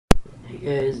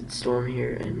guys, it's Storm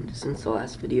here, and since the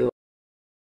last video,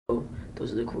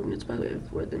 those are the coordinates, by the way,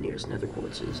 of where the nearest nether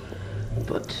quartz is.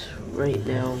 But right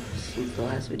now, since the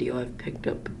last video, I've picked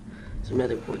up some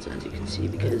nether quartz, as you can see,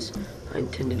 because I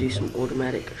intend to do some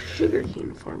automatic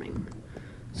sugarcane farming.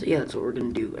 So yeah, that's what we're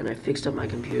gonna do, and I fixed up my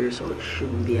computer so it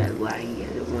shouldn't be as laggy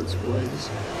as it once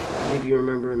was. If you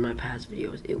remember in my past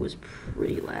videos, it was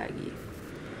pretty laggy.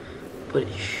 But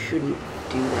it shouldn't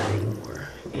do that anymore.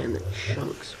 And the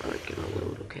chunks aren't gonna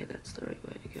load. Okay, that's the right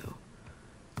way to go.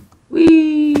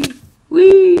 Whee!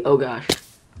 Whee! Oh gosh.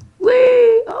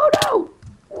 Whee! Oh no!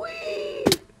 Whee!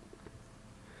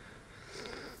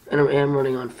 And I am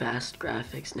running on fast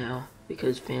graphics now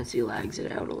because fancy lags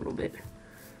it out a little bit.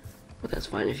 But that's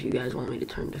fine. If you guys want me to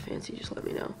turn to fancy, just let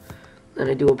me know. And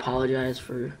I do apologize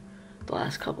for the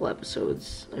last couple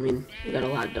episodes. I mean, we got a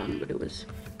lot done, but it was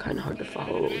kind of hard to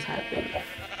follow what was happening.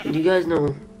 And you guys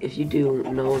know, if you do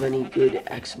know of any good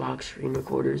Xbox screen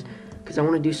recorders, because I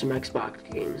want to do some Xbox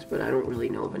games, but I don't really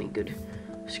know of any good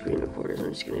screen recorders.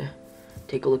 I'm just gonna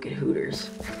take a look at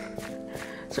Hooters.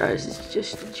 Sorry, this is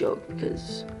just a joke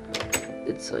because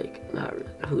it's like not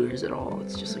Hooters at all.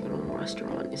 It's just like a normal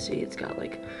restaurant. You see, it's got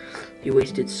like, he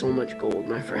wasted so much gold,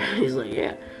 my friend. He's like,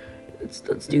 yeah,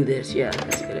 let's do this. Yeah,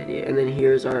 that's a good idea. And then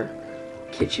here's our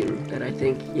kitchen that I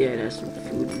think, yeah, it has some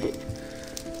food in it.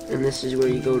 And this is where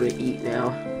you go to eat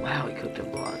now. Wow, he cooked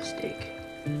up a lot of steak.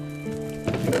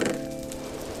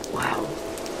 Wow.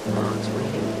 Oh, it's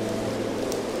raining.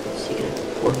 Is he gonna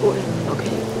pour oil?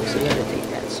 Okay, so I gotta take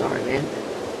that. Sorry, man.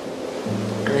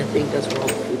 And I think that's where all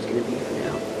the food's gonna be for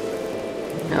now.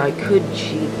 Now I could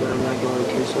cheat, but I'm not going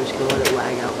to, so I'm just gonna let it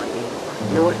lag out like me.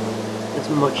 You know what? That's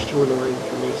much too annoying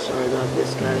for me. Sorry about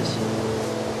this, guys.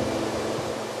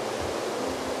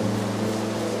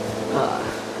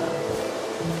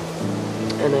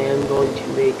 And I am going to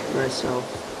make myself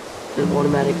an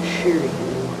automatic sugarcane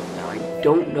farm. Now, I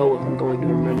don't know if I'm going to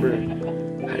remember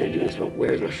how to do this, but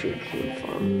where's my sugarcane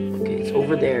farm? Okay, it's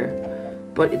over there,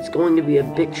 but it's going to be a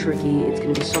bit tricky. It's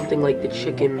going to be something like the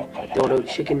auto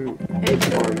chicken egg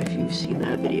farm, if you've seen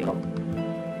that video.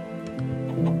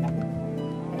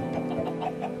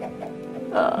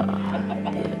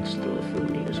 Yeah, just throw the food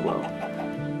in here as well.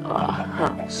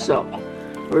 So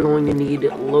we're going to need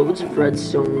loads of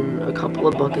redstone, a couple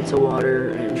of buckets of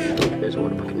water, and there's a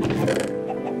water bucket in there.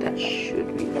 That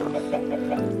should be enough.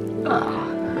 You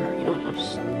know, I'll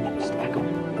just stack them.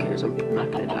 Who cares? I'm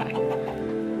not gonna die.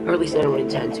 Or at least I don't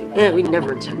intend to. Yeah, we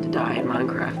never intend to die in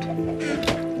Minecraft.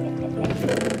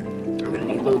 I'm gonna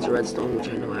need loads of redstone, which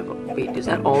I know I have. Wait, is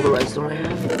that all the redstone I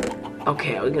have?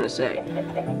 Okay, I was gonna say.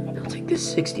 I'll take this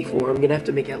 64. I'm gonna have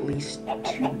to make at least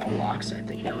 2 blocks, I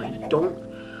think. Now, I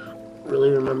don't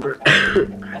really remember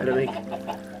how to make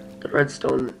the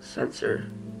redstone sensor.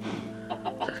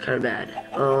 That's kind of bad.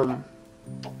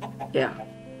 Yeah.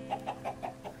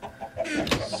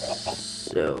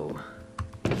 So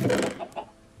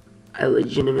I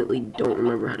legitimately don't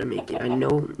remember how to make it. I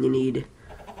know you need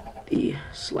the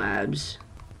slabs,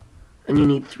 and you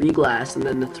need 3 glass, and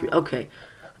then the 3. Okay,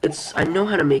 I know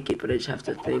how to make it, but I just have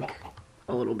to think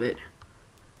a little bit.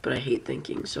 But I hate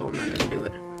thinking, so I'm not gonna do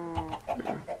it.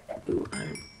 Ooh,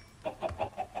 iron.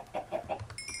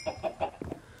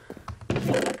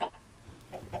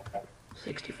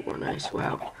 $64, nice,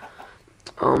 wow.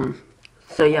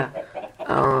 So yeah,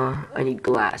 I need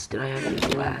glass. Did I have any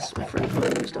glass? My friend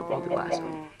probably used up all the glass.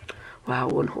 Wow,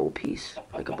 1 whole piece,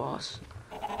 like a boss.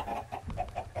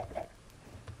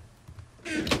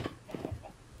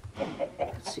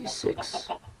 Let's see, 6,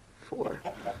 4.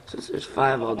 Since there's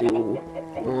 5, I'll do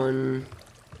 1,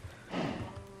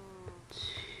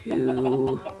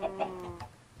 2,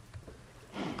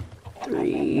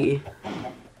 3,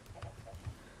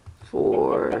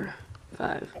 4,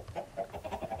 5.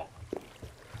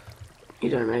 You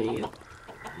done already? Yep.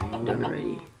 You done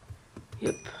already?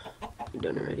 Yep. You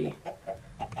done already?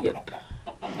 Yep.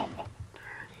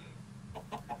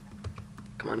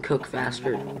 Come on, cook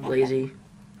faster, lazy.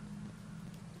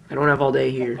 I don't have all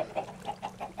day here.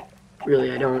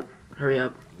 Really, I don't. Hurry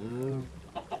up.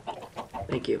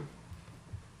 Thank you.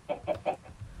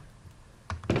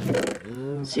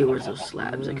 Let's see, where's those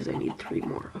slabs? Because I need 3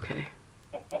 more. Okay.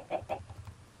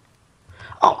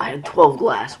 Oh, I had 12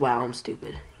 glass. Wow, I'm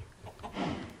stupid.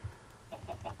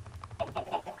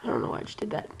 I don't know why I just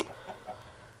did that.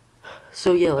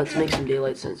 So yeah, let's make some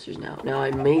daylight sensors now. Now,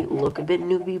 I may look a bit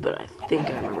newbie, but I think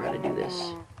I remember how to do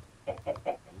this.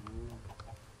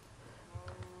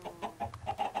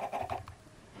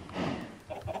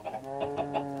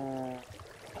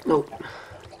 Nope.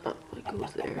 Oh, it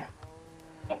goes there.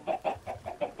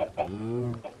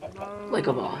 Like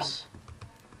a boss.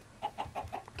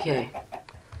 Okay.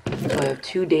 So I have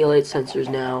 2 daylight sensors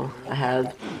now. I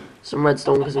have some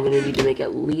redstone because I'm going to need to make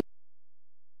at least...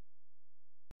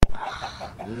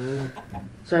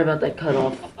 Sorry about that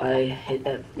cutoff. I hit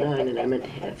F9 and I meant to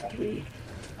hit F3.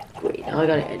 Great, now I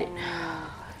gotta edit.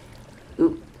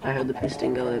 Oop, I heard the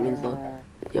piston go. That means the...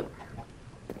 Yep.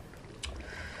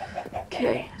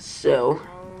 Okay, so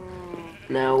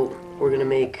now we're gonna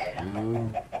make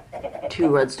 2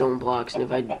 redstone blocks, and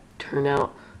if I turn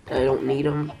out that I don't need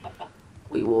them,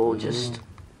 we will just...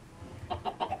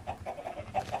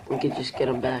 We could just get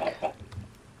them back.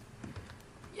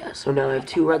 Yeah, so now I have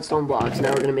 2 redstone blocks. Now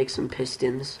we're gonna make some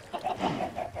pistons.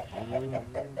 I'm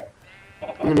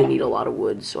gonna need a lot of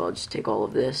wood, so I'll just take all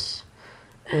of this.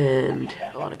 And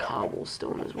a lot of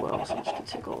cobblestone as well, so I'm just gonna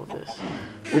take all of this.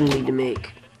 We're gonna need to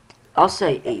make, I'll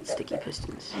say 8 sticky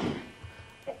pistons.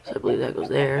 So I believe that goes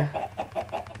there.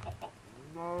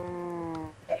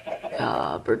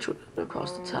 Birchwood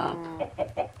across the top.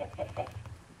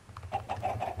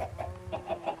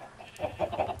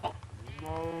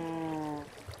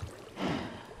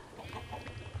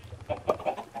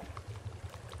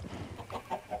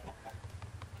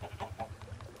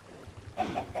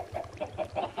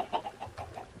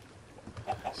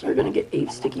 So we're gonna get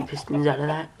 8 sticky pistons out of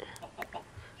that,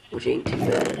 which ain't too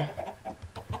bad.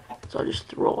 So I'll just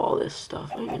throw all this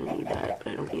stuff. I'm gonna need that, but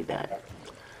I don't need that.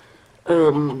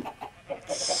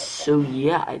 So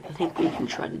yeah, I think we can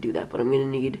try to do that, but I'm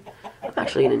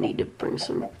actually gonna need to bring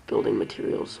some building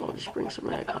materials, so I'll just bring some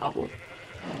of that cobble.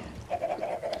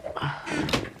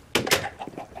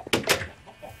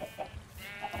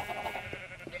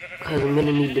 Because I'm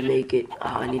gonna need to make it,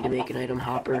 I need to make an item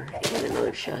hopper and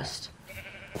another chest.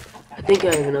 I think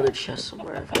I have another chest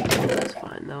somewhere. If I don't, that's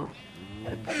fine though.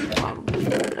 I probably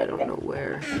do, but I don't know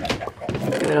where.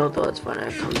 If I don't though, that's fine. I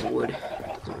have tons of wood. It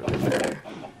doesn't really matter.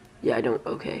 Yeah, I don't.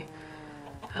 Okay.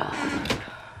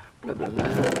 Blah, blah,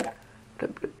 blah.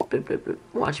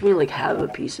 Watch me like have a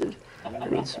piece of. I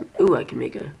mean, ooh, I can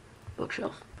make a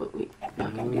bookshelf, but we're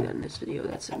not gonna do that in this video.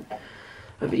 That's a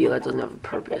video that doesn't have a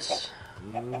purpose.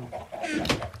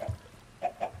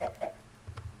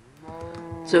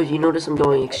 So if you notice I'm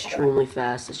going extremely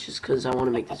fast, it's just because I want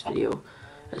to make this video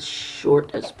as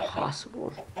short as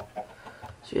possible.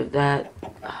 So you have that.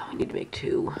 Oh, I need to make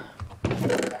 2.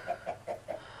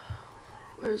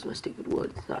 Where's my stupid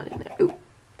wood? It's not in there. Ooh.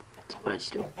 What did I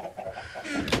just do?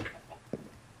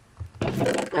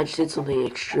 I just did something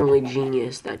extremely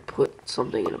genius that put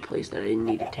something in a place that I didn't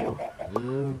need it to.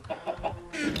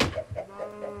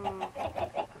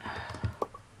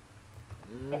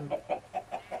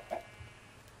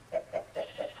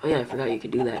 Oh yeah, I forgot you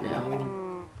could do that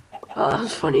now. Oh, that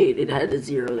was funny. It had a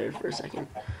 0 there for a second.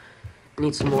 I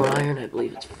need some more iron. I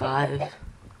believe it's 5.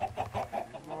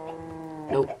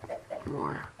 Nope.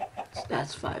 More.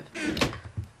 That's 5.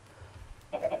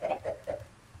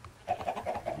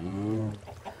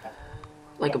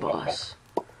 Like a boss.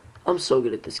 I'm so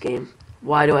good at this game.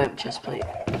 Why do I have a chest plate?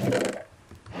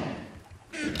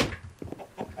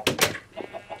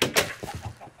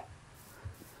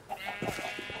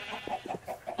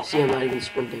 See, I'm not even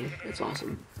sprinting. That's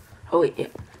awesome. Oh wait, yeah.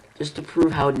 Just to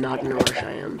prove how not in a rush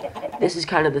I am. This is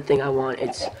kind of the thing I want.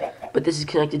 But this is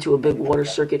connected to a big water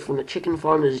circuit from the chicken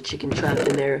farm. There's a chicken trapped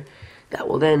in there that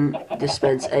will then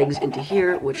dispense eggs into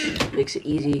here, which makes it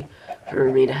easy for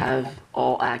me to have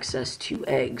all access to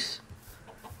eggs.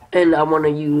 And I want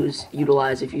to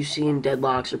utilize, if you've seen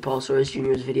Deadlocks or Paul Soares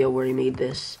Jr.'s video where he made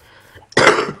this,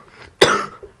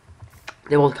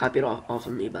 they won't copy it off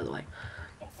of me, by the way.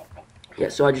 Yeah,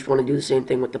 so I just want to do the same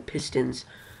thing with the pistons,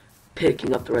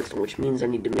 picking up the redstone, which means I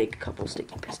need to make a couple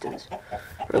sticky pistons,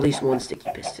 or at least 1 sticky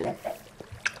piston.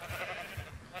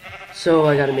 So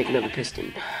I gotta make another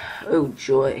piston. Oh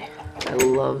joy, I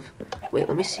love. Wait,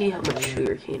 let me see how much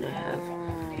sugar cane I have.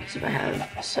 Because if I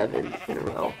have 7 in a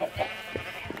row,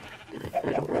 then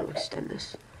I don't want to extend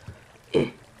this.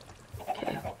 Okay,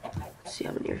 let's see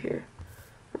how many are here.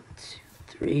 1, 2,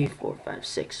 3, 4, 5,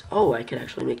 6. Oh, I could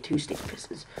actually make 2 sticky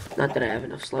pistons. Not that I have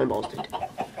enough slime balls to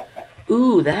do.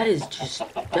 Ooh, that is just,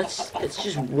 that's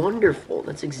just wonderful.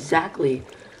 That's exactly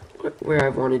where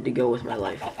I've wanted to go with my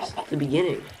life. It's the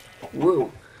beginning.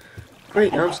 Whoa.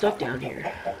 Great, now I'm stuck down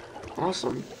here.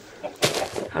 Awesome.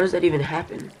 How does that even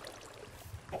happen?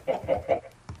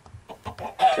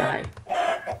 Die.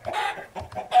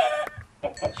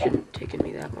 Shouldn't have taken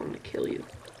me that long to kill you.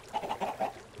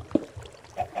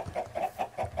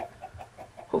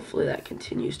 Hopefully that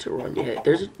continues to run. Yeah,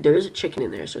 there is a chicken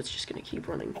in there, so it's just gonna keep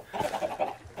running.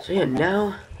 So yeah,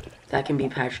 now that can be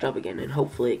patched up again, and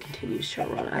hopefully it continues to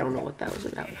run. I don't know what that was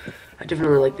about. I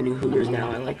definitely like the new Hooters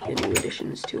now. I like the new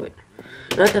additions to it.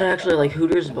 Not that I actually like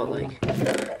Hooters, but like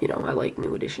you know, I like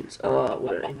new additions. What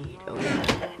did I need? Oh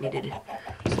yeah, I needed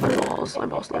slime ball, slime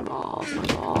ball, slime ball, slime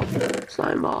ball,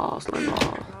 slime ball, slime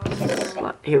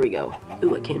ball. Here we go.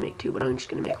 Ooh, I can't make two, but I'm just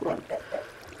gonna make one.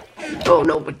 Oh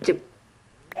no, but I'm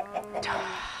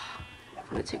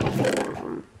gonna take off more of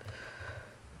them.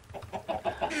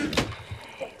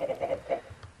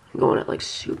 I'm going at like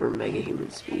super mega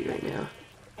human speed right now.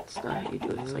 It's not how you do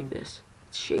it, it's like this.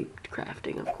 It's shaped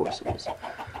crafting, of course it is.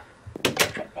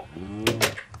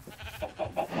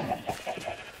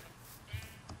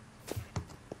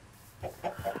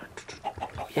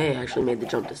 Okay, I actually made the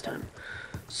jump this time.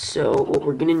 So what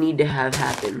we're gonna need to have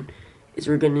happen is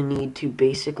we're gonna need to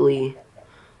basically,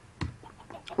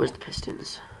 where's the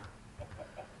pistons?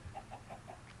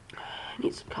 I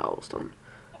need some cobblestone.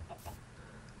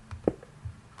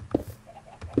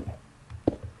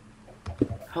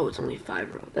 Oh, it's only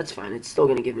 5 row. That's fine. It's still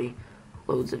gonna give me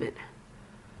loads of it.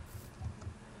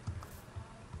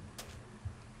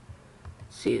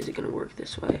 See, is it gonna work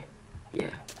this way?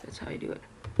 Yeah, that's how I do it.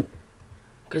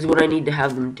 Because what I need to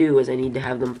have them do is I need to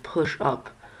have them push up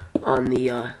on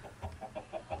the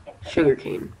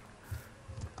sugarcane.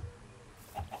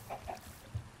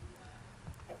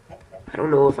 I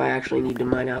don't know if I actually need to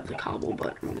mine out the cobble,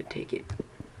 but I'm gonna take it.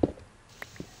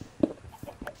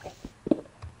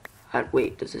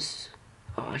 Wait, does this...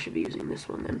 Oh, I should be using this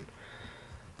one then.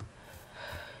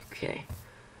 Okay.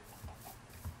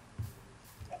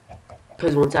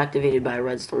 Because once activated by a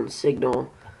redstone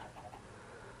signal...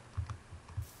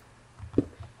 Oh,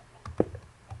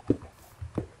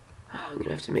 I'm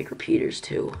gonna have to make repeaters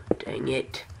too. Dang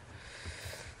it.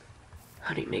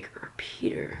 How do you make a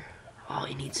repeater? Oh,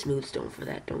 you need smooth stone for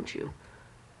that, don't you?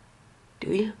 Do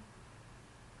you?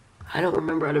 I don't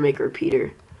remember how to make a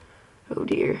repeater. Oh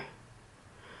dear.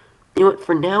 You know what,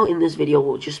 for now in this video,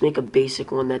 we'll just make a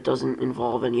basic one that doesn't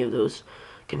involve any of those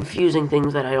confusing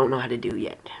things that I don't know how to do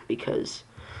yet, because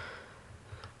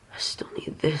I still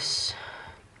need this.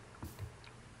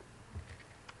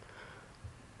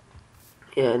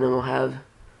 Yeah, and then we'll have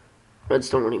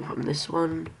redstone running from this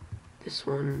one,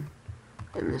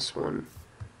 and this one.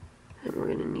 And we're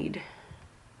gonna need,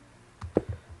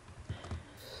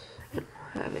 and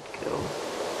we'll have it go.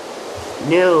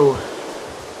 No!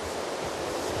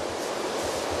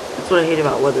 That's what I hate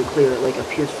about weather clear. It like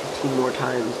appears 15 more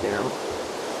times now.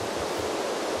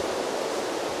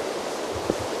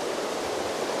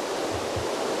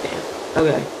 Damn.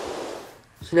 Okay.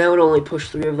 So now it only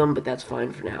pushed 3 of them, but that's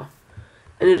fine for now.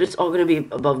 And it's all going to be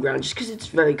above ground, just because it's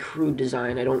very crude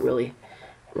design. I don't really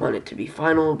want it to be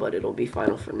final, but it'll be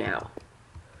final for now.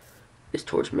 This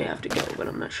torch may have to go, but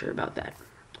I'm not sure about that.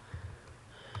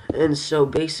 And so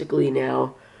basically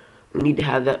now, we need to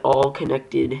have that all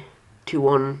connected to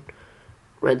one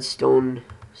redstone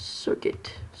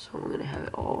circuit. So I'm going to have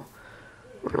it all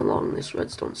run along this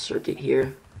redstone circuit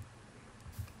here.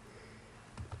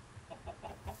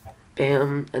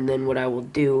 Bam. And then what I will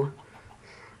do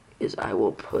is I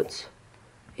will put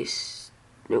a...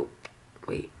 Nope.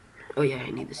 Wait. Oh yeah, I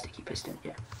need the sticky piston.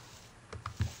 Yeah.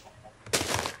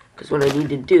 Because what I need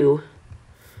to do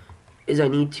is I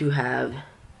need to have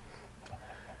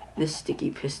this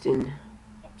sticky piston.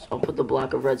 So I'll put the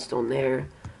block of redstone there.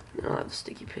 And I'll have the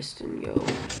sticky piston go.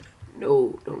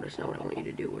 No, that's not what I want you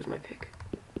to do. Where's my pick?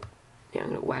 Yeah, I'm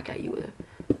going to whack at you with it.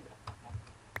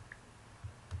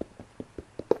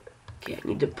 Okay, I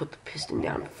need to put the piston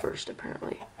down first,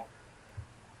 apparently.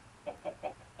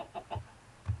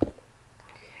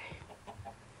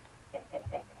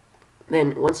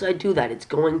 Then, once I do that, it's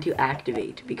going to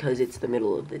activate because it's the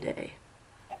middle of the day.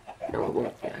 No, it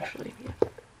won't, actually. Yeah.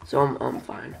 So, I'm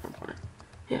fine. I'm fine.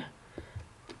 Yeah.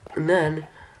 And then,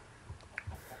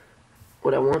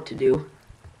 what I want to do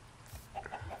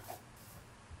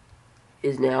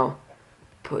is now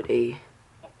put a...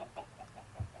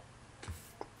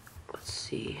 Let's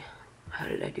see. How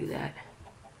did I do that?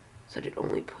 So that it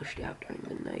only pushed out during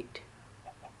the night.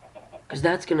 Because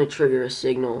that's going to trigger a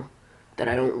signal that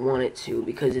I don't want it to,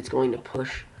 because it's going to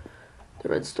push the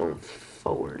redstone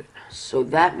forward. So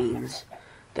that means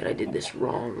that I did this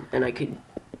wrong, and I could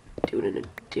do it in a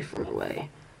different way,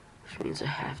 which means I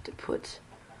have to put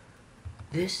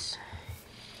this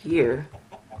here,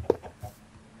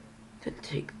 then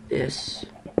take this.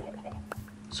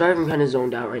 Sorry if I'm kind of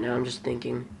zoned out right now, I'm just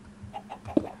thinking.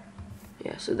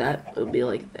 Yeah, so that will be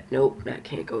like that. Nope, that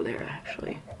can't go there,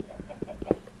 actually.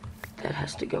 That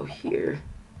has to go here.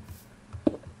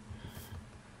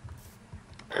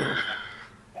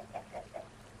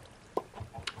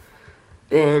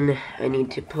 Then I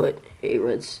need to put a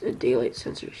daylight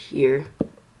sensor here.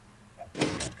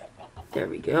 There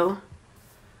we go.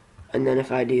 And then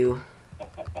if I do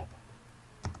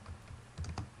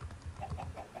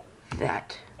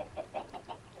that.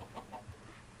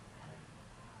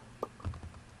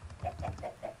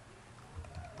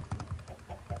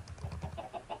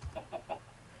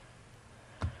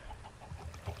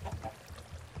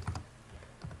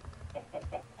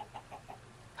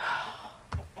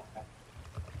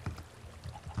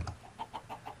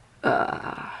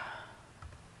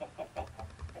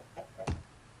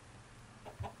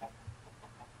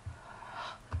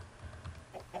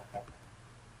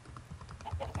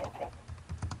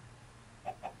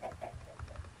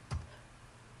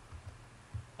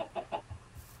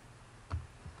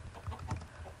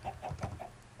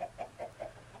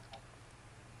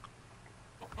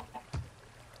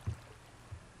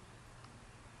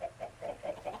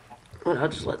 Well, I'll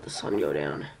just let the sun go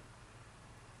down.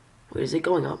 Wait, is it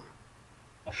going up?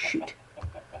 Shoot.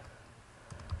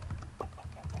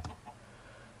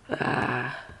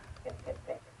 I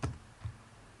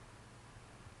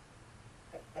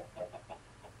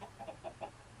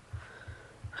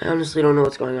honestly don't know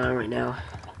what's going on right now.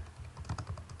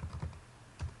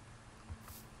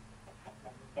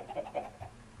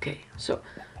 Okay, so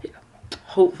yeah,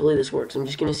 hopefully this works. I'm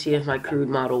just gonna see if my crude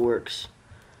model works.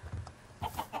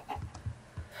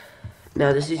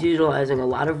 Now this is utilizing a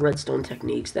lot of redstone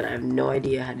techniques that I have no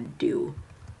idea how to do.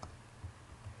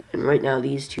 And right now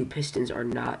these two pistons are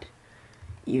not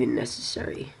even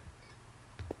necessary.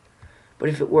 But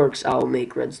if it works, I'll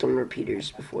make redstone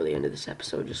repeaters before the end of this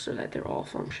episode just so that they're all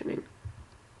functioning.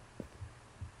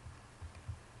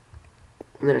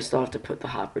 And then I still have to put the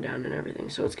hopper down and everything,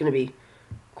 so it's going to be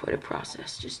quite a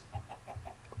process. Just,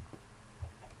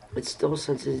 it still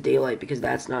senses daylight because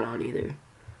that's not on either.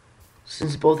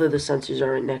 Since both of the sensors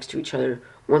are right next to each other,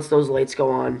 once those lights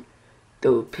go on,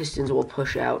 the pistons will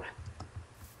push out.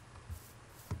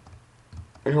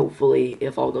 And hopefully,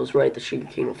 if all goes right, the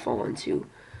sugarcane will fall into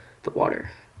the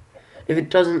water. If it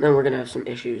doesn't, then we're going to have some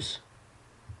issues.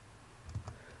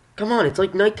 Come on, it's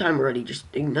like nighttime already. Just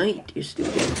ignite, you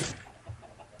stupid.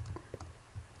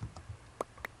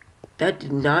 That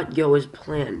did not go as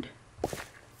planned.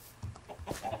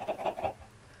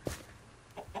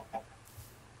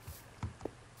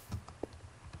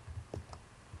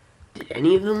 Did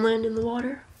any of them land in the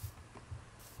water?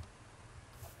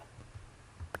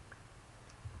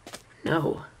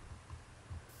 No.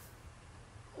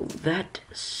 Well, that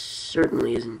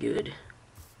certainly isn't good.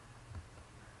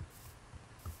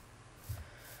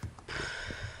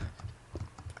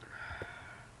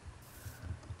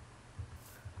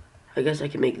 I guess I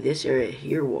can make this area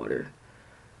here water,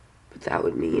 but that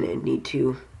would mean I'd need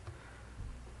to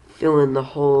fill in the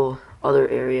whole other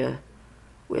area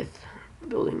with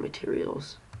building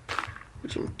materials,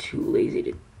 which I'm too lazy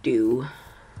to do.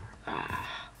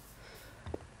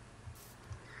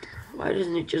 Why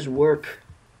doesn't it just work?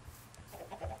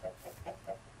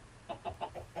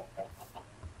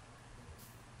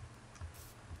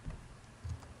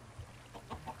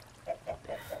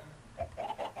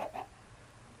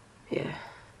 Yeah,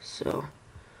 so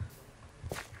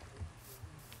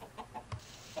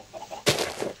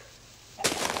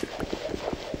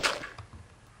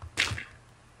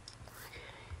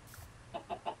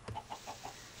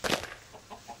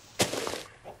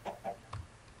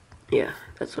yeah,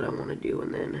 that's what I want to do,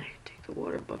 and then I take the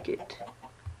water bucket.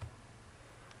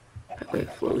 That way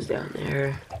it flows down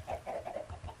there.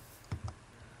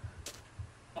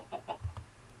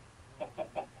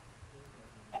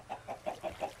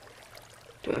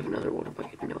 Do I have another water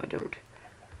bucket? No, I don't.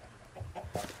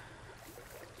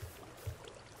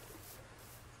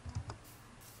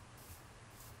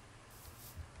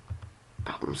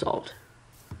 Problem solved.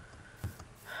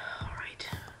 Alright.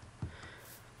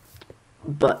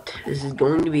 But this is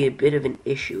going to be a bit of an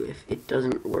issue if it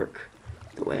doesn't work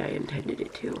the way I intended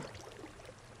it to.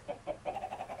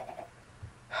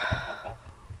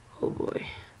 Oh boy.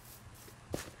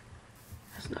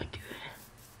 That's not good.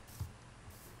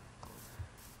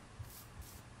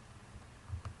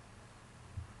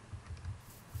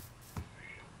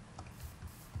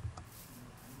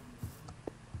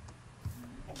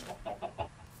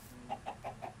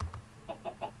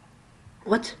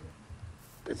 What?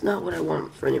 That's not what I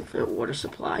want for an infinite water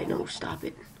supply. No, stop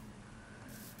it.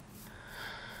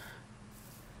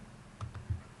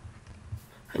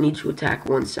 I need to attack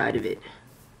one side of it.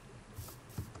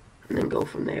 And then go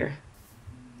from there.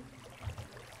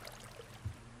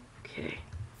 Okay.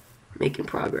 Making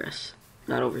progress.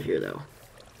 Not over here, though.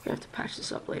 We're gonna have to patch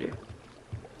this up later.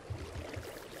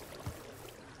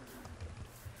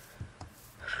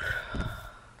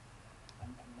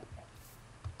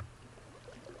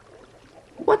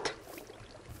 What?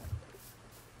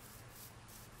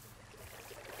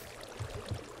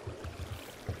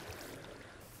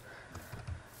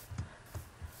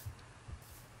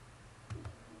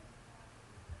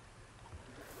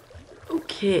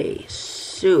 Okay,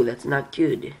 so that's not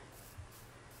good.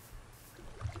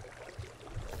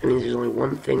 That means there's only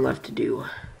one thing left to do.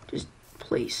 Just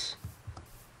place.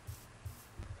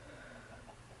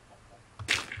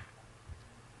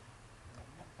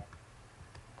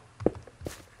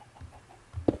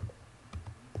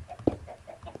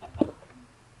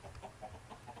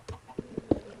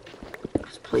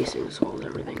 Just placing solves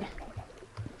everything.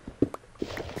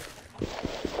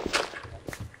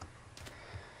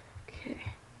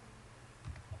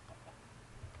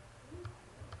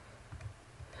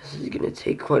 This is gonna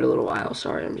take quite a little while.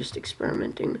 Sorry, I'm just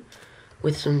experimenting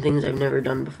with some things I've never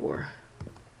done before.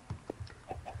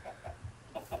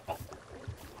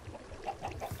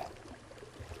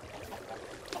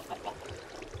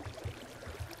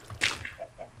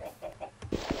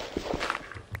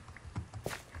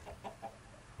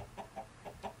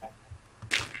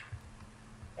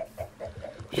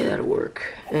 Yeah, that'll work.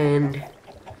 And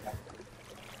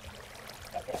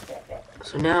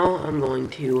so now I'm going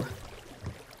to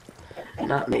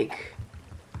not make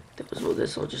those. Well,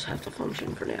 this will just have to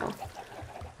function for now.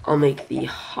 I'll make the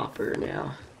hopper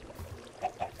now.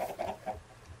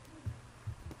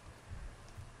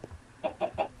 I'm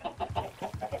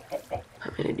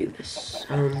gonna do this.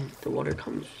 The water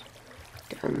comes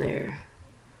down there.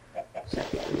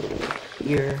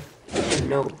 Here.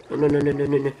 No.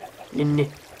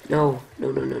 No.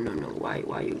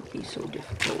 Why you be so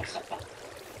difficult?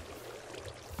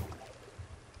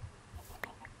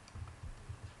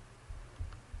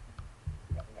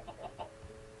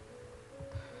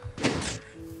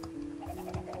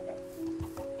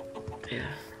 Yeah.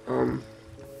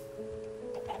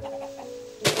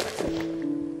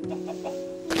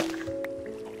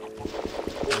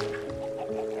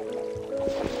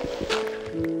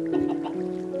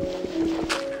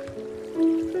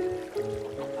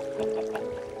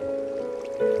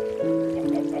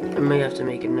 I may have to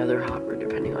make another hopper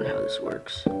depending on how this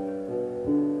works.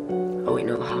 Oh wait,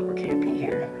 no, the hopper can't be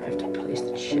here. I have to place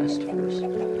the chest first.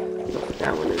 But for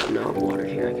that one, there's no water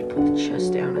here. I could put the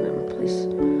chest down and then place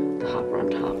the hopper on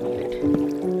top of it.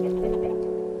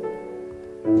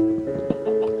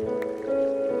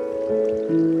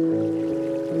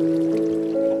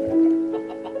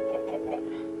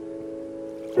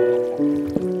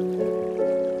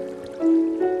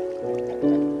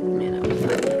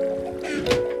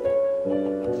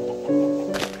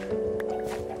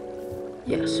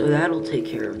 Yeah, so that'll take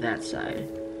care of that side.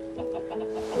 Oh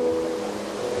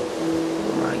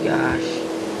my gosh.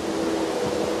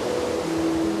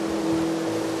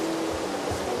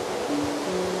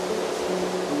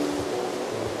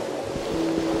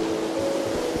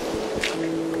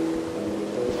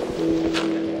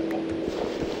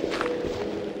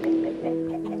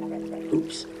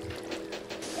 Oops.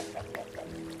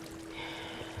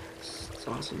 It's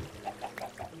awesome.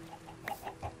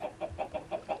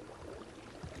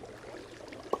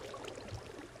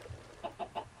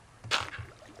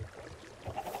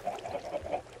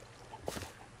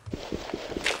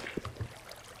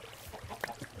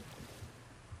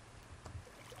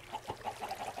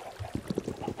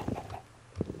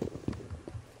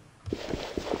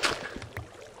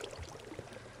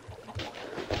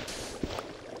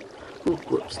 Ooh,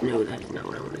 whoops, no, that is not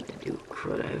what I wanted to do.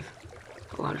 Crud, I have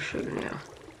a lot of sugar now.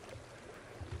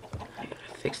 I gotta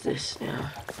fix this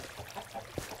now.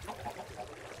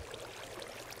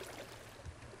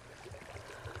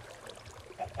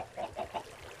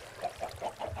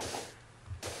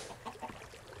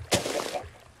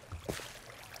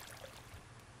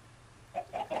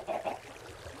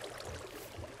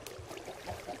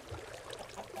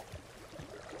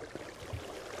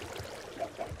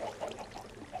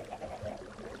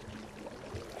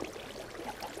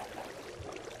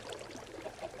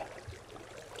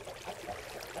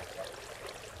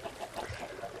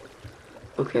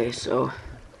 Okay, so,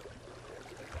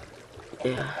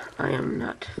 yeah, I am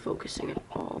not focusing at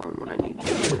all on what I need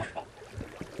to do.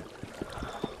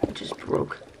 It just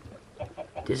broke.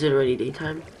 Is it already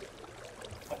daytime?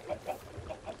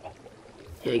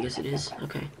 Yeah, I guess it is.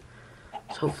 Okay.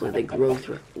 So hopefully they grow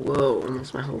through. Whoa,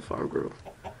 almost my whole farm grew.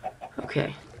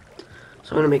 Okay.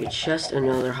 So I'm gonna make a chest and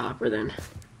another hopper then.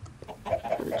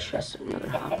 Another chest and another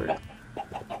hopper.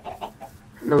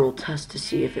 And then we'll test to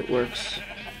see if it works.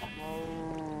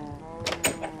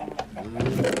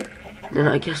 And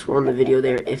I guess we'll end the video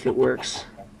there if it works.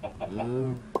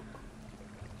 Oh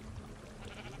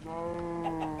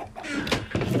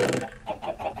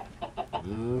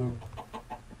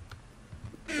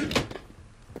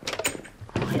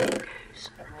yeah, guys.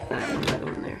 That one might go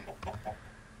in there.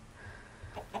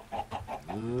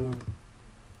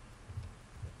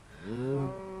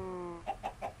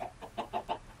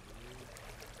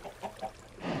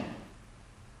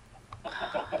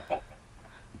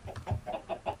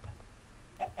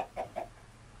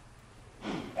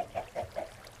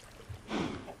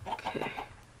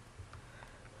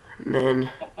 And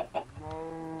then,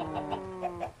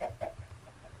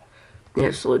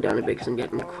 yeah, slow it down a bit because I'm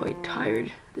getting quite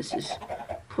tired. This is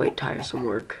quite tiresome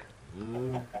work.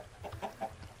 I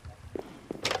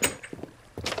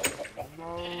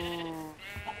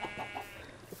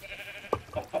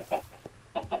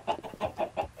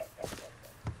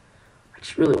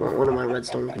just really want one of my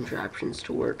redstone contraptions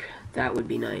to work. That would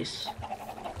be nice.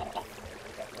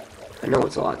 I know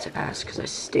it's a lot to ask because I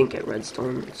stink at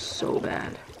redstone. It's so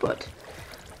bad, but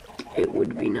it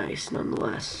would be nice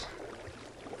nonetheless.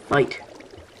 Fight.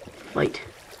 Fight.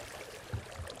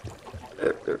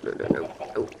 No.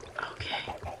 Okay.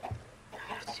 I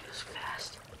have to do this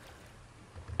fast.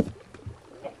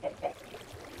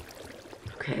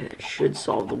 Okay, that should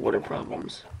solve the water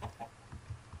problems.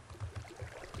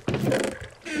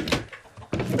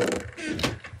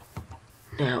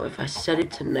 Now, if I set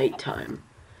it to nighttime,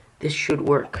 this should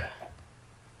work.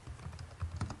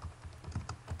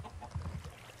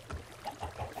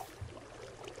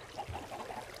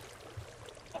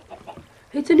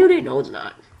 It's a new day. No, it's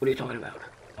not. What are you talking about?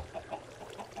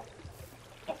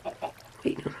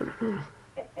 Wait, no.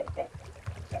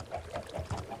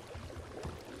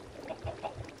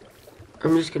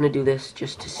 I'm just gonna do this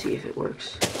just to see if it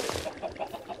works.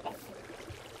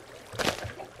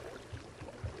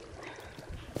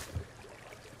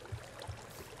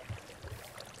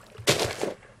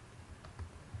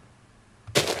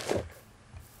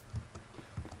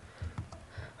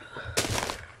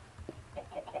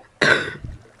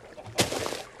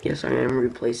 Yes, I am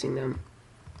replacing them.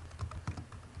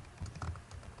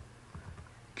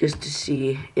 Just to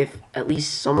see if at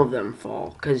least some of them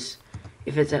fall. Because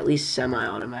if it's at least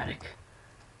semi-automatic,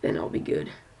 then I'll be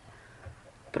good.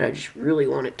 But I just really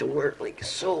want it to work, like,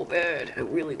 so bad. I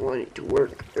really want it to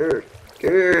work.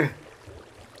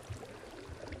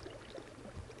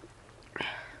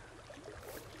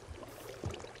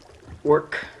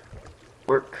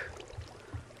 Work.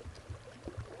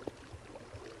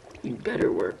 You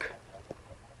better work.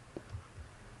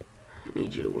 I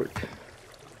need you to work.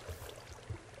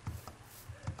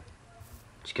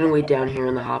 Just gonna wait down here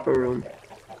in the hopper room.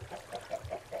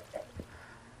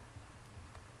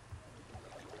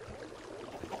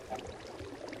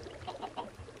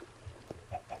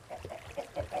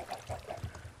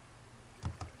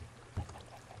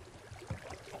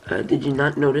 Did you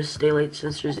not notice daylight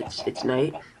sensors? It's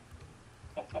night.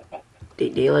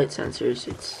 Daylight sensors.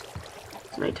 It's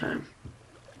nighttime.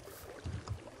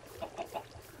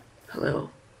 Hello.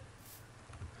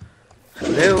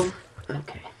 Hello.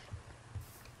 Okay.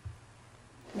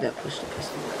 That pushed the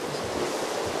piston button.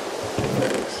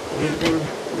 Anything?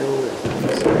 No,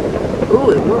 that's not.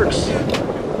 Ooh, it works.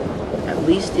 At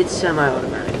least it's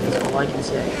semi-automatic. That's all I can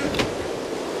say.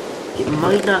 It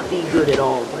might not be good at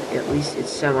all, but at least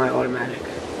it's semi-automatic.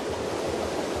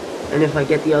 And if I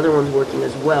get the other ones working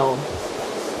as well,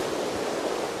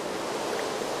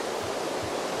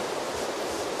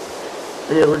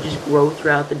 then it'll just grow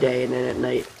throughout the day, and then at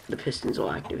night the pistons will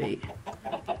activate.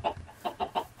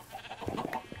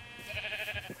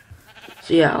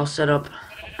 So yeah, I'll set up.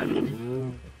 I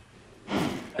mean,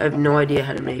 I have no idea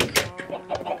how to make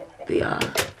the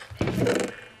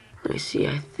let me see,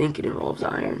 I think it involves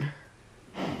iron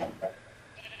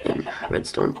and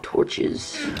redstone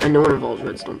torches. I know it involves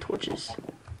redstone torches.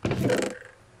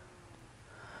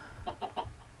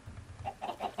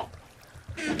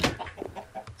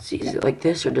 See, is it like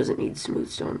this or does it need smooth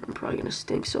stone? I'm probably gonna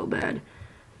stink so bad.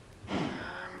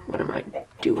 What am I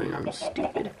doing? I'm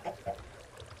stupid.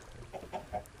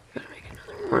 Gotta make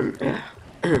another one. Yeah.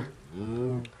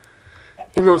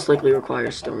 It most likely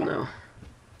requires stone though.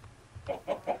 Let's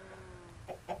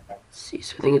see,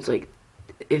 so I think it's like,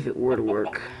 if it were to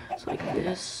work, it's like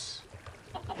this,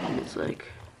 and it's like,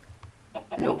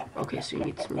 nope. Okay, so you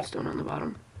need smooth stone on the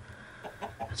bottom.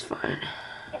 That's fine.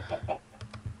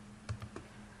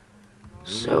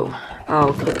 So,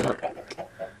 I'll cook up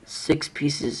 6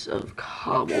 pieces of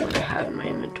cobble that I have in my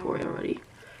inventory already.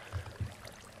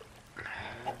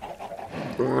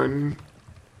 1,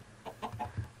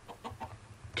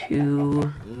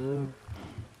 2,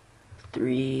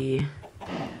 3,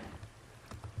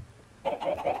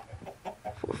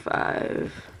 4,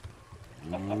 5,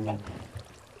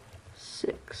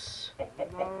 6.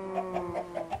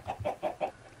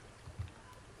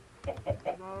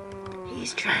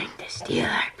 He's trying to steal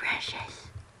our precious.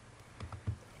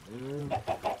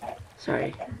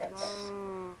 Sorry, it's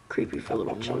creepy for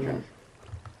little children.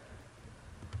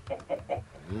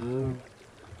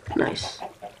 Nice.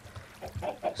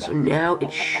 So now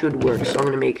it should work. So I'm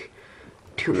gonna make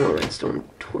 2 more redstone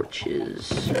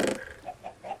torches.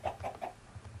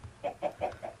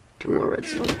 2 more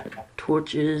redstone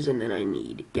torches, and then I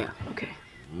need, yeah, okay.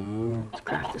 Let's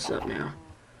craft this up now.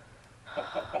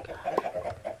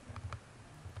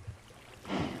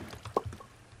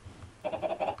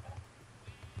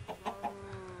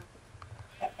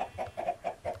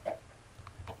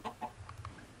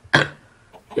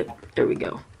 Yep, there we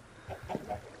go.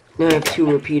 Now I have 2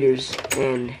 repeaters,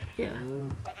 and yeah.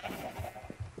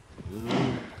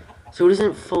 So it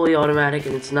isn't fully automatic,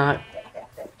 and it's not.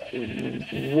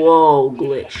 Whoa,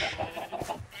 glitch.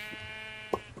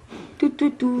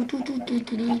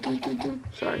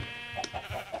 Sorry,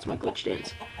 that's my glitch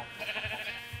dance.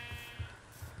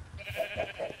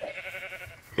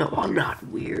 No, I'm not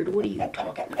weird. What are you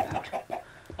talking about?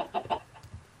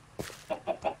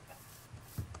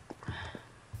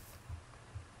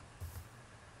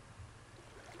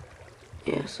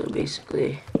 Yeah, so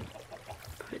basically,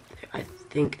 put it there. I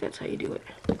think that's how you do it.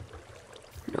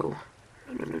 No.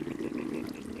 No.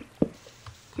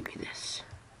 Give me this.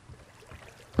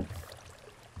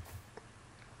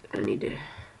 I need to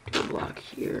do a block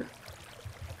here,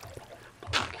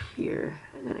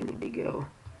 and then I need to go.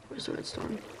 Where's the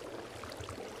redstone?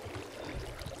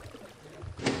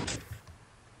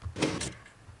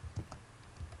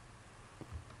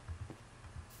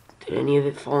 Did any of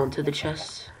it fall into the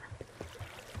chests?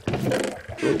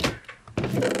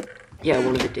 Yeah,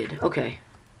 one of it did. Okay.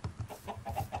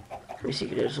 Let me see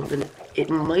if it has something. It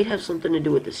might have something to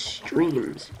do with the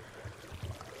streams.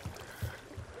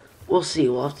 We'll see.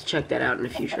 We'll have to check that out in a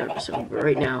future episode. But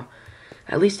right now,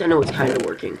 at least I know it's kind of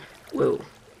working. Whoa.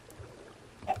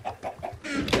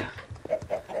 Yeah.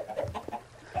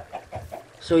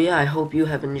 So yeah, I hope you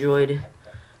have enjoyed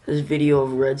this video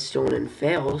of redstone and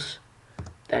fails.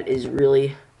 That is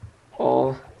really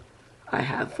all I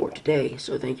have for today.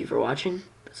 So thank you for watching.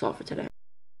 That's all for today.